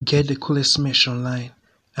Get the coolest mesh online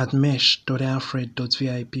at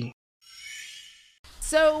mesh.alfred.vip.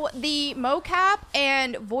 So the mocap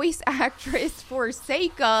and voice actress for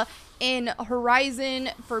Seika in Horizon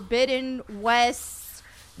Forbidden West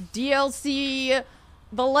DLC,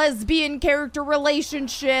 the lesbian character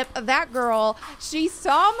relationship, that girl, she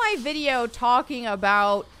saw my video talking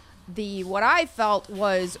about the what I felt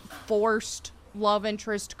was forced love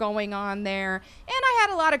interest going on there, and I had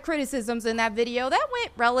a lot of criticisms in that video that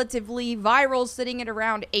went relatively viral, sitting at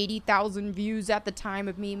around 80,000 views at the time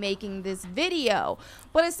of me making this video.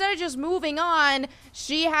 But instead of just moving on,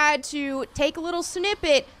 she had to take a little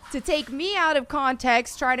snippet to take me out of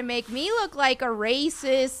context, try to make me look like a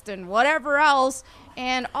racist and whatever else.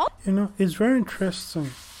 And all, it's very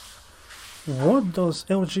interesting. What does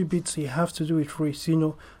LGBT have to do with race?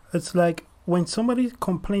 It's like when somebody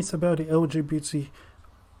complains about the LGBT,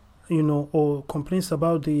 or complains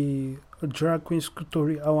about the drag queen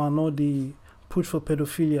story or not the push for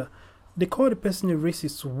pedophilia, they call the person a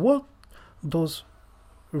racist. What does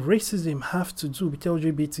racism have to do with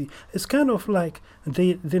LGBT? It's kind of like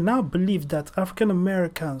they now believe that African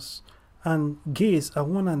Americans and gays are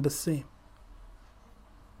one and the same.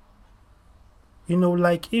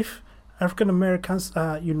 Like if African Americans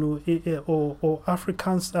are, or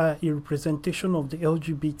Africans are a representation of the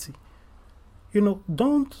LGBT.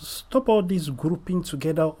 Don't stop all this grouping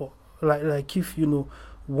together. Or like if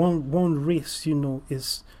one race,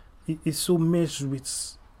 is so meshed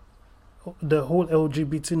with the whole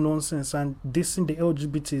LGBT nonsense, and dissing the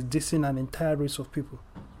LGBT is dissing an entire race of people.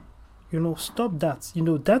 Stop that.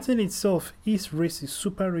 That in itself is racist,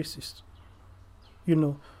 super racist.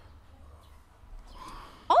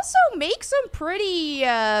 also make some pretty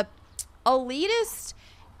elitist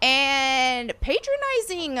and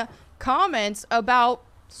patronizing comments about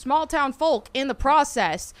small town folk in the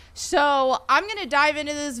process. So I'm gonna dive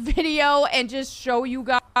into this video and just show you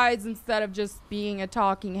guys instead of just being a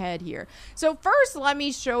talking head here. So first, let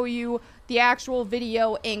me show you the actual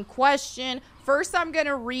video in question. First, I'm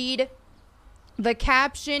gonna read the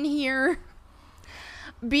caption here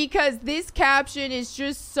because this caption is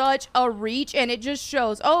just such a reach, and it just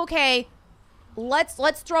shows, okay, let's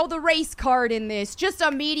throw the race card in this. Just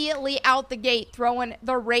immediately out the gate, throwing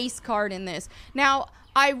the race card in this. Now,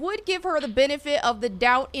 I would give her the benefit of the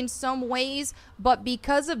doubt in some ways, but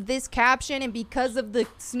because of this caption and because of the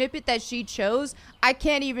snippet that she chose, I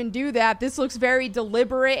can't even do that. This looks very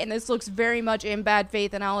deliberate, and this looks very much in bad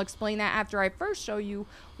faith, and I'll explain that after I first show you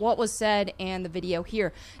what was said and the video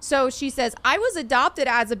here. So she says, I was adopted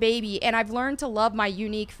as a baby, and I've learned to love my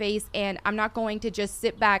unique face, and I'm not going to just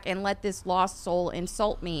sit back and let this lost soul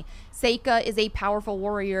insult me. Seika is a powerful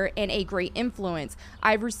warrior and a great influence.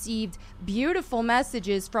 I've received beautiful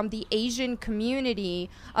messages from the Asian community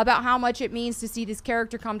about how much it means to see this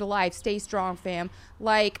character come to life. Stay strong, fam.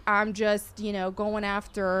 Like, I'm just, going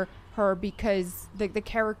after her because the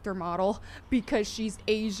character model, because she's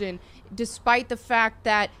Asian, despite the fact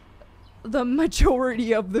that the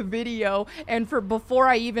majority of the video and for before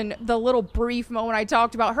I even the little brief moment I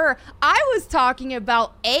talked about her, I was talking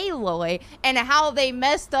about Aloy and how they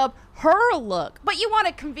messed up her look. But you want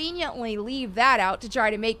to conveniently leave that out to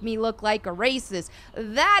try to make me look like a racist.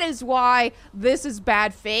 That is why this is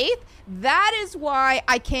bad faith. That is why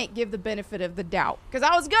I can't give the benefit of the doubt, because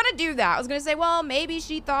I was gonna do that. I was gonna say, well, maybe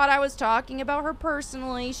she thought I was talking about her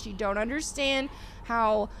personally. She don't understand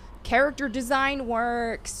how character design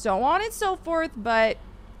works, so on and so forth, but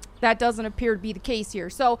that doesn't appear to be the case here.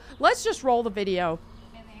 So let's just roll the video.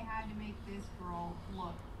 And they had to make this girl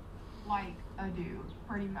look like a dude,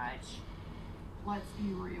 pretty much. Let's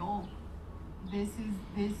be real. This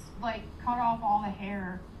like cut off all the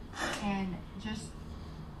hair and just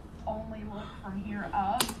only look from here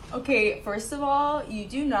up. Okay, first of all, you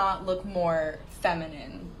do not look more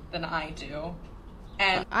feminine than I do.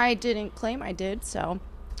 And I didn't claim I did, so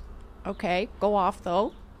okay, go off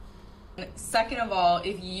though. Second of all,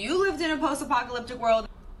 if you lived in a post-apocalyptic world,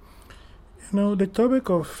 the topic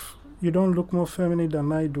of you don't look more feminine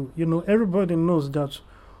than I do, everybody knows that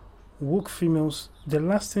woke females, the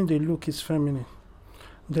last thing they look is feminine.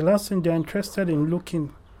 The last thing they're interested in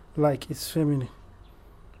looking like is feminine.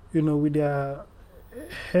 With their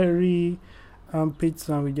hairy armpits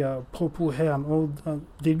and with their purple hair and all that,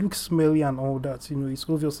 they look smelly and all that. It's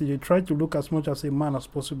obviously they try to look as much as a man as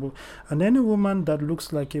possible. And any woman that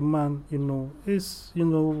looks like a man, is,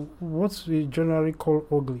 what we generally call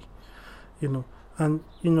ugly. And,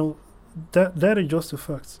 that is just the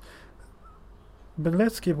facts. But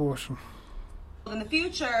let's keep watching. in the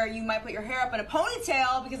future, you might put your hair up in a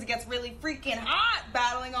ponytail because it gets really freaking hot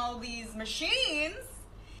battling all these machines.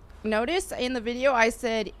 Notice in the video I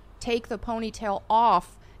said take the ponytail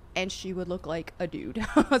off and she would look like a dude.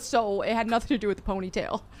 So it had nothing to do with the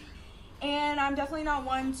ponytail. And I'm definitely not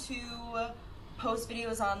one to post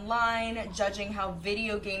videos online judging how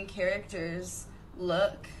video game characters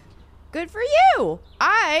look. Good for you!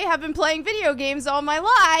 I have been playing video games all my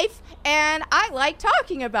life, and I like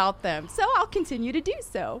talking about them, so I'll continue to do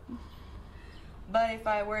so. But if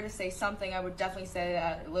I were to say something, I would definitely say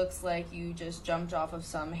that it looks like you just jumped off of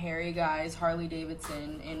some hairy guy's Harley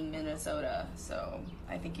Davidson in Minnesota. So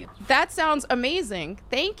I think you... That sounds amazing.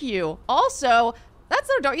 Thank you. Also,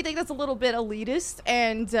 don't you think that's a little bit elitist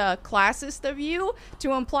and classist of you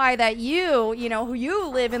to imply that you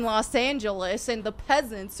live in Los Angeles and the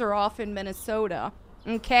peasants are off in Minnesota?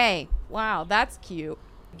 Okay. Wow, that's cute.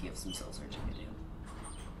 You have some soul searching to do.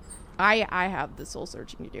 I have the soul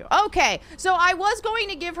searching to do. Okay, so I was going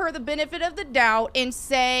to give her the benefit of the doubt and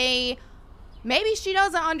say maybe she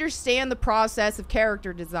doesn't understand the process of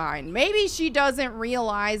character design. Maybe she doesn't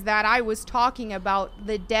realize that I was talking about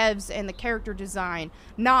the devs and the character design,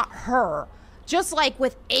 not her. Just like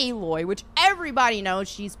with Aloy, which everybody knows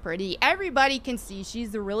she's pretty. Everybody can see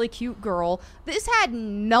she's a really cute girl. This had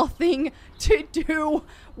nothing to do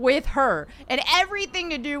with her and everything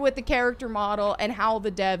to do with the character model and how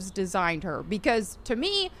the devs designed her. Because to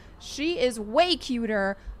me, she is way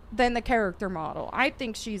cuter than the character model. I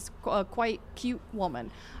think she's a quite cute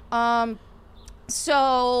woman.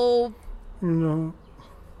 So... No.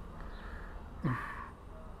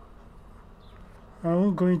 I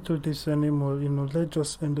won't go into this anymore, let's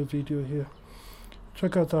just end the video here.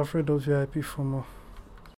 Check out Alfred VIP for more.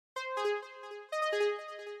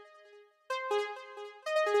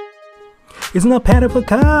 It's not part of a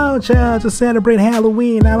culture to celebrate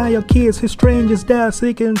Halloween. Allow your kids who strangers die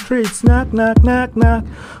seeking treats. Knock, knock, knock, knock.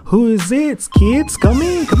 Who is it? Kids, come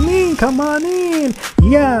in, come on in.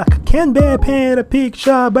 Yeah, can't bear paint a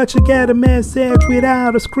picture, but you get a message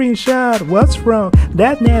without a screenshot. What's wrong?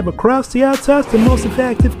 That never crossed your thoughts. The most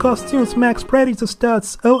effective costumes, Max Predator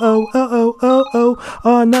studs. Oh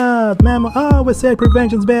not. Mama always said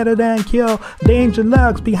prevention's better than cure. Danger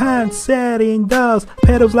lurks behind setting doors.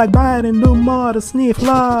 Pedals like Biden do more to sniff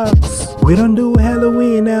logs. We don't do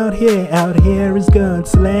Halloween out here is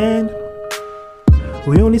God's land.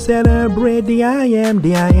 We only celebrate the I am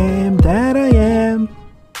that I am.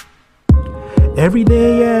 Every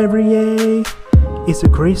day, it's a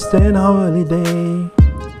Christian holiday.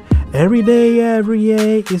 Every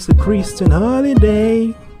day, it's a Christian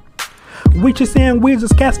holiday. Witches and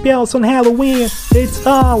wizards cast spells on Halloween. It's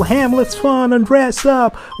all Hamlet's fun and dress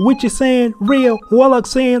up. Witches ain't real,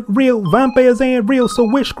 warlocks ain't real, vampires ain't real, so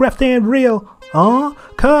witchcraft ain't real.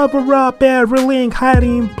 Cover up every link,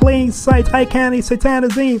 hiding in plain sight. I can't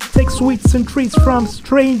satanism. Take sweets and treats from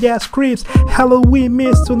strange ass creeps. Halloween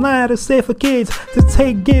means tonight is safe for kids to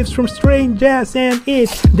take gifts from strangers and it.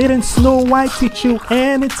 Didn't Snow White teach you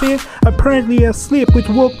anything? Apparently asleep with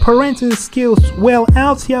woke parenting skills. Well,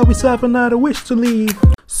 out here we serve another wish to leave.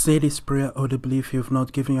 Say this prayer audibly if you've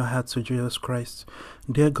not given your heart to Jesus Christ.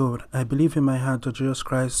 Dear God, I believe in my heart that Jesus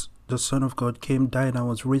Christ, the Son of God, came, died, and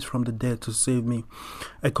was raised from the dead to save me.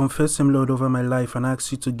 I confess Him, Lord, over my life and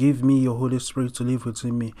ask You to give me Your Holy Spirit to live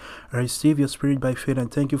within me. I receive Your Spirit by faith and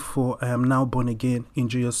thank You for I am now born again. In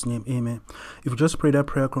Jesus' name, amen. If you just prayed that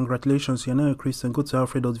prayer, congratulations, you're now a Christian. Go to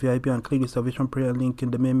alfred.vip and click the salvation prayer link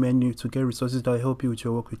in the main menu to get resources that will help you with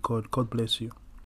your work with God. God bless you.